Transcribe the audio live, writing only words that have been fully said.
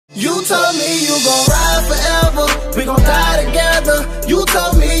You told me you gon' ride forever, we gon' die together. You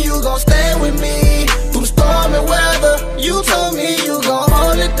told me you gon' stay with me through storm and weather. You told me you gon'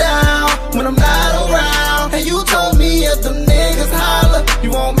 hold it down when I'm not around. And you told me if them niggas holler,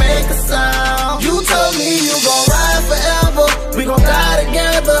 you won't make a sound. You told me you gon' ride forever, we gon' die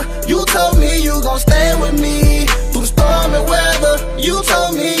together. You told me you gon' stay with me through storm and weather. You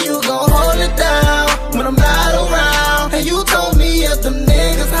told me you gon' hold it down when I'm not around. And you told me if them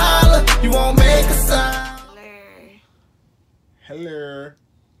niggas holler, you won't make a sound. Hello.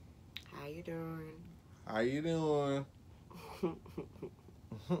 How you doing? How you doing?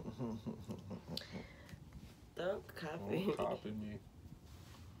 Don't copy. Don't copy me.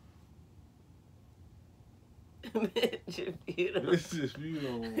 You're beautiful. This is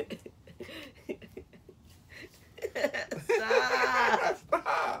beautiful. Stop.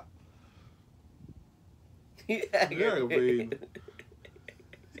 Stop. You baby.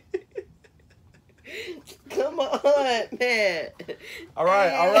 Come on, man. All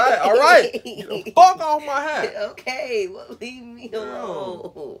right. Get the fuck off my hat. Okay, well, leave me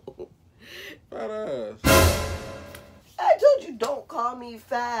alone. Fat ass. I told you don't call me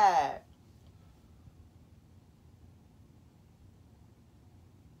fat.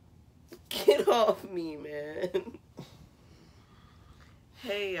 Get off me, man.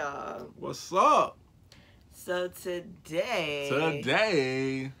 Hey, y'all. What's up? So today.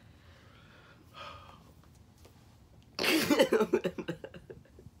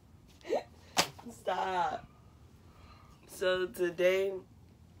 Stop. So today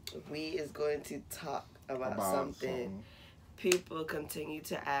we is going to talk about something people continue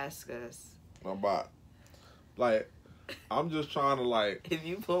to ask us. About, like, I'm just trying to, like. If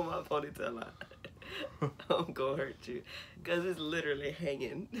you pull my ponytail out, I'm gonna hurt you, cause it's literally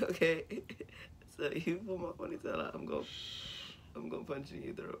hanging. Okay. So if you pull my ponytail out, I'm gonna punch you in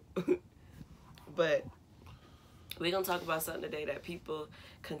your throat. But we're gonna talk about something today that people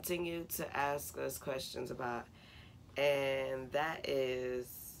continue to ask us questions about, and that is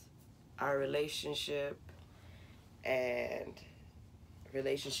our relationship and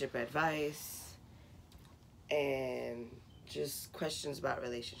relationship advice and just questions about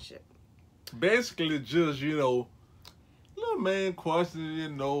relationship. Basically, just, you know, little man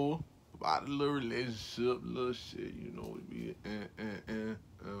questions, about the little relationship, little shit, it be bam,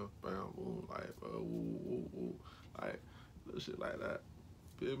 boom, like, woo, woo, woo, like, little shit like that.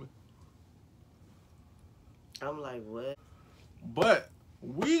 Feel me? I'm like, what? But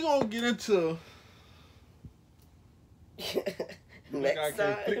we gonna get into. Next I time.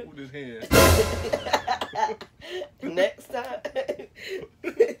 can't pick with his hand. Next time.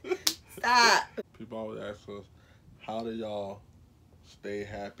 Stop. People always ask us, how do y'all stay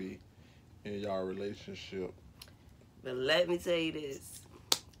happy in y'all relationship? But let me tell you this.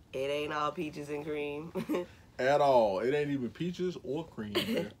 It ain't all peaches and cream. At all. It ain't even peaches or cream,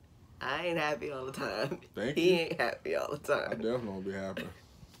 man. I ain't happy all the time. Thank he you. Ain't happy all the time. I definitely won't be happy.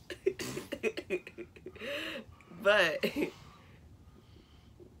 But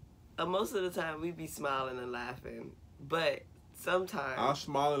most of the time we be smiling and laughing. But sometimes our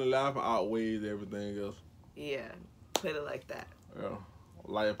smiling and laughing outweighs everything else. Yeah. Put it like that. Yeah.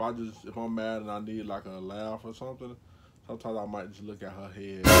 Like if I'm mad and I need like a laugh or something, sometimes I might just look at her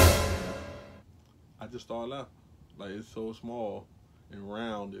head and I just start laughing. Like, it's so small and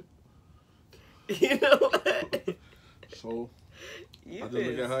rounded. You know what? So I just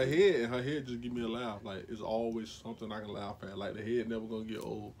look at her head and her head just give me a laugh. Like, it's always something I can laugh at. Like, the head never gonna get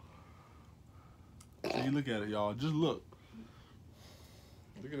old. So you look at it, y'all. Just look.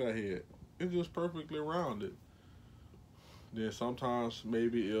 Look at that head. It's just perfectly rounded. Then sometimes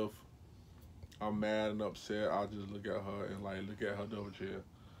maybe if I'm mad and upset, I'll just look at her and like look at her double chin.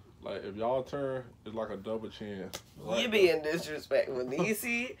 Like, if y'all turn, it's like a double chin. Right? You being disrespectful. Do you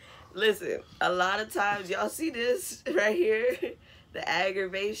see? Listen, a lot of times, y'all see this right here? The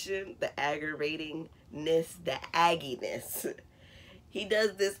aggravation, the aggravatingness, the agginess. He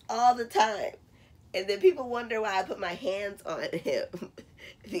does this all the time. And then people wonder why I put my hands on him.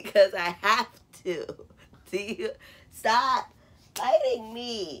 Because I have to. See? Stop fighting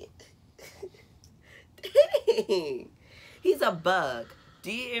me. Dang. He's a bug.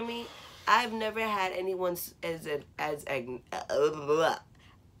 Do you hear me? I've never had anyone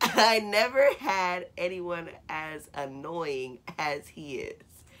I never had anyone as annoying as he is.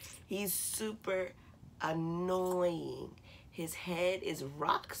 He's super annoying. His head is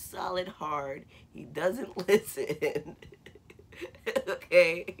rock solid hard. He doesn't listen.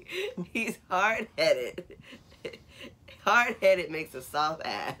 Okay? He's hard-headed. Hard-headed makes a soft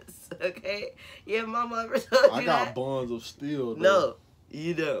ass. Okay? Your mama ever told you I got bonds of steel, though. No.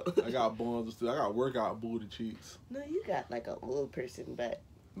 You don't. I got buns of steel. I got workout booty cheeks. No, you got like a old person butt.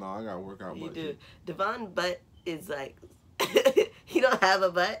 No, I got workout You butt do. cheeks. Devon butt is like he don't have a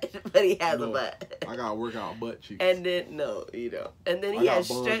butt, but he has a butt. I got workout butt cheeks. And then no, you don't. And then he has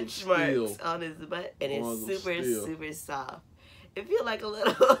stretch marks on his butt, and it's super soft. It feels like a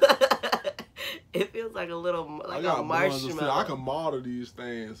little. It feels like a little like a marshmallow. I can model these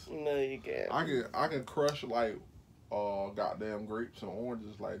things. No, you can't. I can crush like goddamn grapes and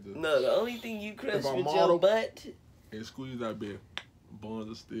oranges like this. No, the only thing you crush with your butt and squeeze that bit. Buns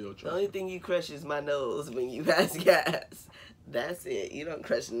of steel. The only thing you crush is my nose when you pass gas. That's it. You don't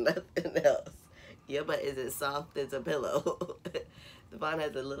crush nothing else. Your butt is as soft as a pillow. Devon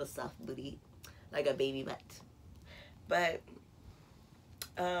has a little soft booty, like a baby butt. But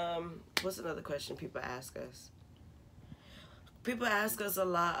what's another question people ask us? People ask us a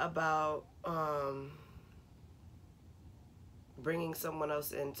lot about bringing someone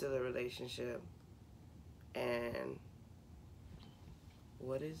else into the relationship. And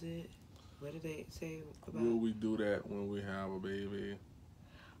what is it? What do they say about? Will we do that when we have a baby?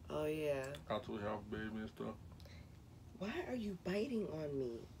 Oh, yeah. After we have a baby and stuff. Why are you biting on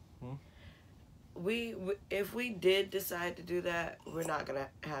me? Hmm? If we did decide to do that, we're not going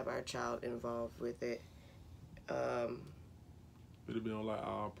to have our child involved with it. It'll be on like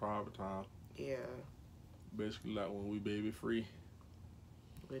our private time. Yeah. Basically like when we baby free.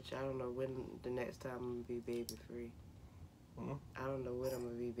 Which I don't know when the next time I'm going to be baby free. Huh? I don't know when I'm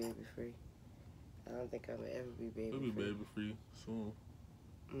going to be baby free. I don't think I'm going to ever be baby free. We'll be baby free soon.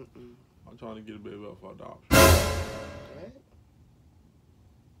 Mm-mm. I'm trying to get a baby up for adoption. What?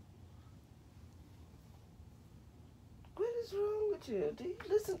 What is wrong with you? Do you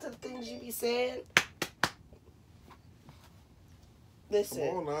listen to the things you be saying? Listen,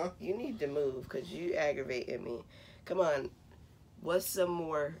 Come on now. you need to move because you aggravating me. Come on. What's some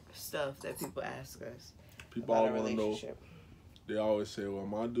more stuff that people ask us People about all a want to know. relationship? They always say, well,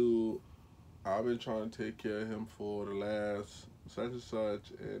 my dude, I've been trying to take care of him for the last such and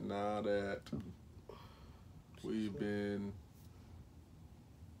such, and now that we've been,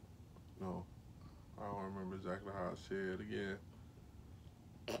 no, I don't remember exactly how I said it again,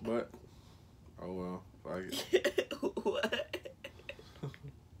 but, oh well, fuck it. What?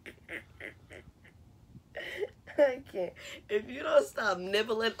 I can't. If you don't stop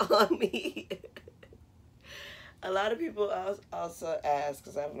nibbling on me. A lot of people also ask,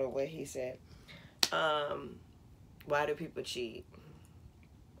 because I don't know what he said, why do people cheat?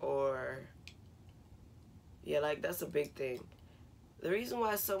 Or, yeah, like, that's a big thing. The reason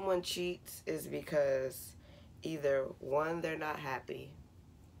why someone cheats is because either, one, they're not happy.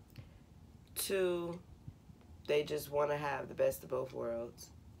 Two, they just want to have the best of both worlds.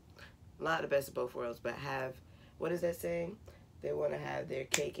 Not the best of both worlds, but have, what is that saying? They want to have their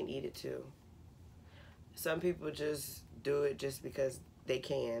cake and eat it too. Some people just do it just because they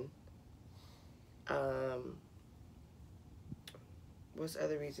can. What's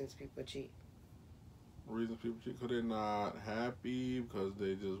other reasons people cheat? Reasons people cheat because they're not happy, because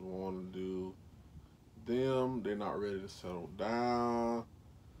they just want to do them. They're not ready to settle down.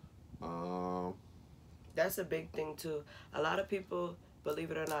 That's a big thing too. A lot of people,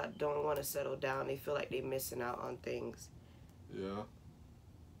 believe it or not, don't want to settle down. They feel like they're missing out on things. Yeah.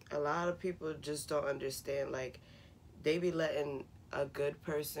 A lot of people just don't understand, like, they be letting a good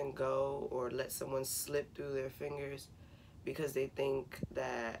person go or let someone slip through their fingers because they think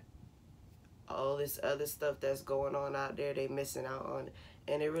that all this other stuff that's going on out there, they missing out on.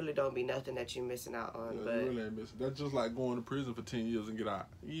 And it really don't be nothing that you missing out on. Yeah, but you really ain't missing. That's just like going to prison for 10 years and get out.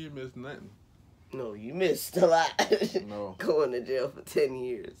 You ain't missing nothing. No, you missed a lot. No. Going to jail for 10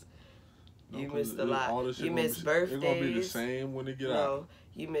 years. No, You missed a lot. You missed birthdays. It's going to be the same when they get out.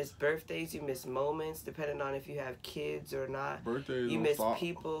 You miss birthdays. You miss moments, depending on if you have kids or not. Birthdays You don't miss stop.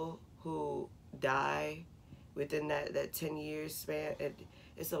 people who die within that 10 years span.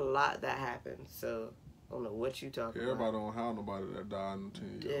 It's a lot that happens. So I don't know what you talking about. Everybody don't have nobody that died in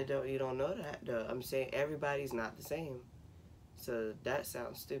 10 years. You don't know that though. I'm saying everybody's not the same. So that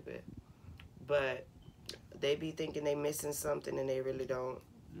sounds stupid. But they be thinking they missing something and they really don't.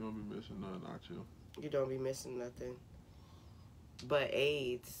 You don't be missing nothing, not you. You don't be missing nothing. But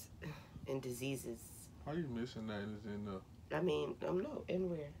AIDS and diseases. How you missing that is in the... I mean, no, in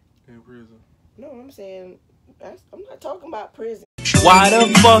where? In prison. No, I'm saying, I'm not talking about prison. Why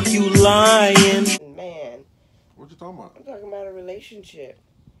the fuck you lying? Man, What you talking about? I'm talking about a relationship.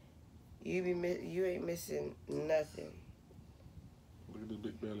 You ain't missing nothing. Look at this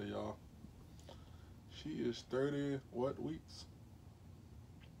big belly, y'all. She is 30, what weeks?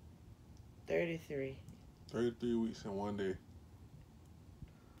 33. 33 weeks in one day.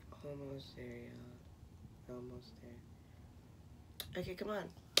 Almost there, y'all. Almost there. Okay, come on.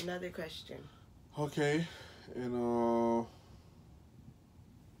 Another question. Okay, and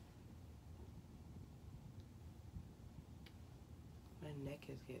My neck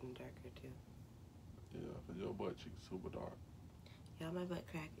is getting darker too. yeah, 'cause your butt cheeks super dark. Y'all, my butt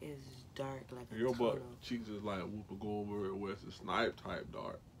crack is dark like a Your butt tunnel. cheeks is like Whooper Goldberg, Wesley Snipe type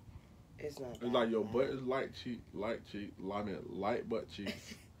dark. It's not. It's like your butt is light butt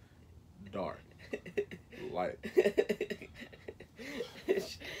cheeks, dark, light.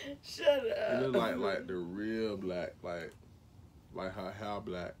 Shut up. And then like the real black, like her hair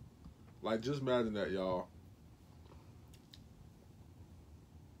black. Like just imagine that, y'all.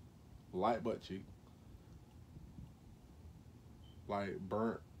 Light butt cheek, like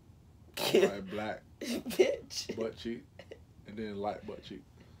burnt, like black Bitch. butt cheek, and then light butt cheek.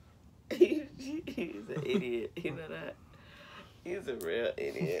 He's an idiot. You know that? He's a real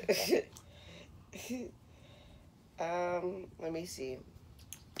idiot. Let me see.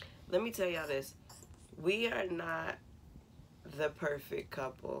 Let me tell y'all this. We are not the perfect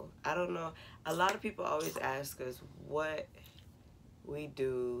couple. I don't know. A lot of people always ask us what we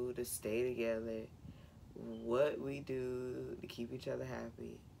do to stay together, what we do to keep each other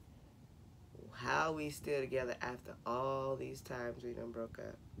happy, how we still together after all these times we done broke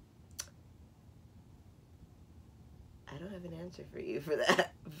up. I don't have an answer for you for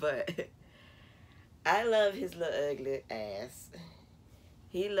that, but I love his little ugly ass.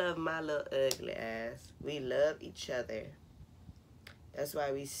 He loved my little ugly ass. We love each other. That's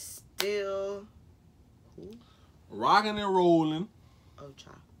why we still Rocking and rolling. Oh,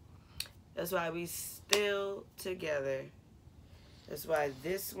 child. That's why we still together. That's why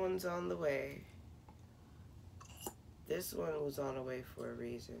this one's on the way. This one was on the way for a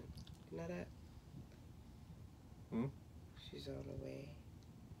reason. You know that? Hmm? She's on the way.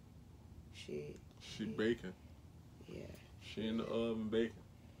 She baking. Yeah. She in the oven baking.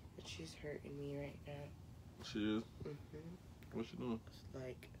 But she's hurting me right now. She is. Mm-hmm. What's she doing? It's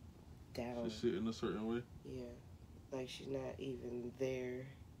like down. She's sitting a certain way. Yeah. Like she's not even there.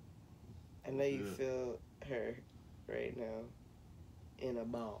 I know you feel her right now in a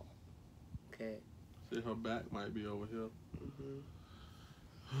ball. Okay. See, her back might be over here. Mm-hmm.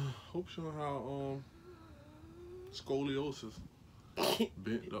 Hope she don't have scoliosis.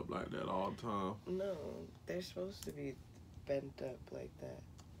 Bent up like that all the time. No, they're supposed to be bent up like that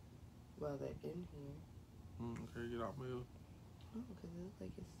while they're in here. Okay, get out my ear. No, because it looks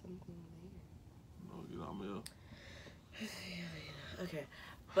like it's something there. No, get out my ear. Okay,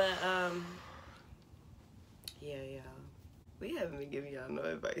 but yeah, we haven't been giving y'all no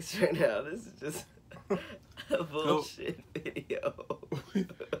advice right now. This is just a bullshit video.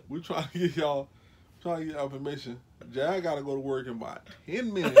 We trying to get y'all information. Jag gotta go to work in about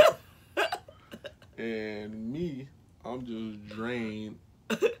 10 minutes, and me, I'm just drained,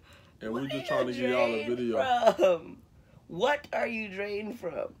 and we're just trying to give y'all a video. From? What are you drained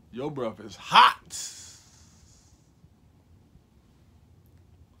from? Your breath is hot.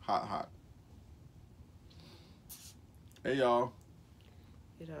 Hot. Hey, y'all.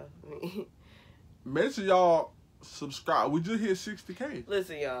 You know, Make sure y'all subscribe. We just hit 60K.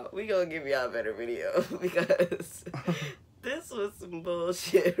 Listen, y'all. We gonna give y'all a better video because this was some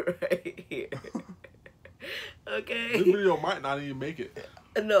bullshit right here. Okay? This video might not even make it.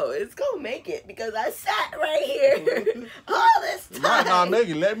 No, it's gonna make it because I sat right here all this time. It might not make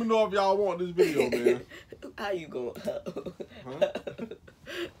it. Let me know if y'all want this video, man. How you gonna? Huh?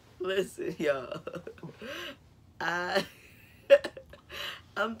 Listen, y'all.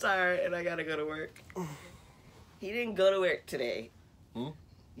 I'm tired and I gotta go to work. He didn't go to work today.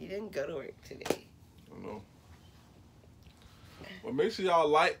 He didn't go to work today. I know. Well, make sure y'all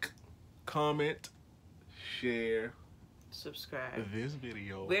like, comment, share, subscribe this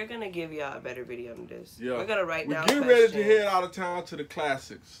video. We're gonna give y'all a better video than this. Yeah. We're gonna write down. We're getting ready to head out of town to the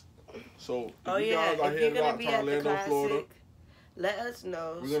classics. So if you guys are headed out to Orlando, Florida, let us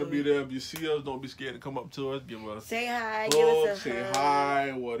know. We're gonna be there. If you see us, don't be scared to come up to us. Give us say hi. Hug, give us a say hug.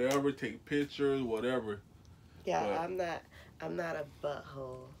 hi. Whatever. Take pictures. Whatever. Yeah, but I'm not a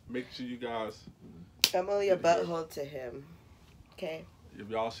butthole. Make sure you guys. I'm only a butthole to him. Okay. If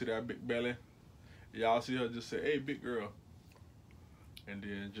y'all see that big belly, y'all see her, just say, "Hey, big girl," and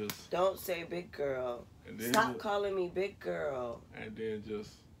then just don't say big girl. And then stop calling me big girl. And then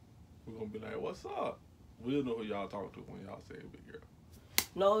just we're gonna be like, "What's up?" We'll know who y'all talk to when y'all say big girl.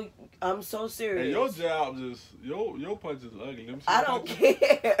 No, I'm so serious. And your job just your punch is ugly. Let me see I don't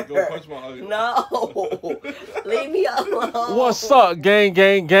care. Go punch my ugly. No, leave me alone. What's up, gang?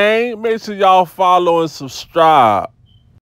 Make sure y'all follow and subscribe.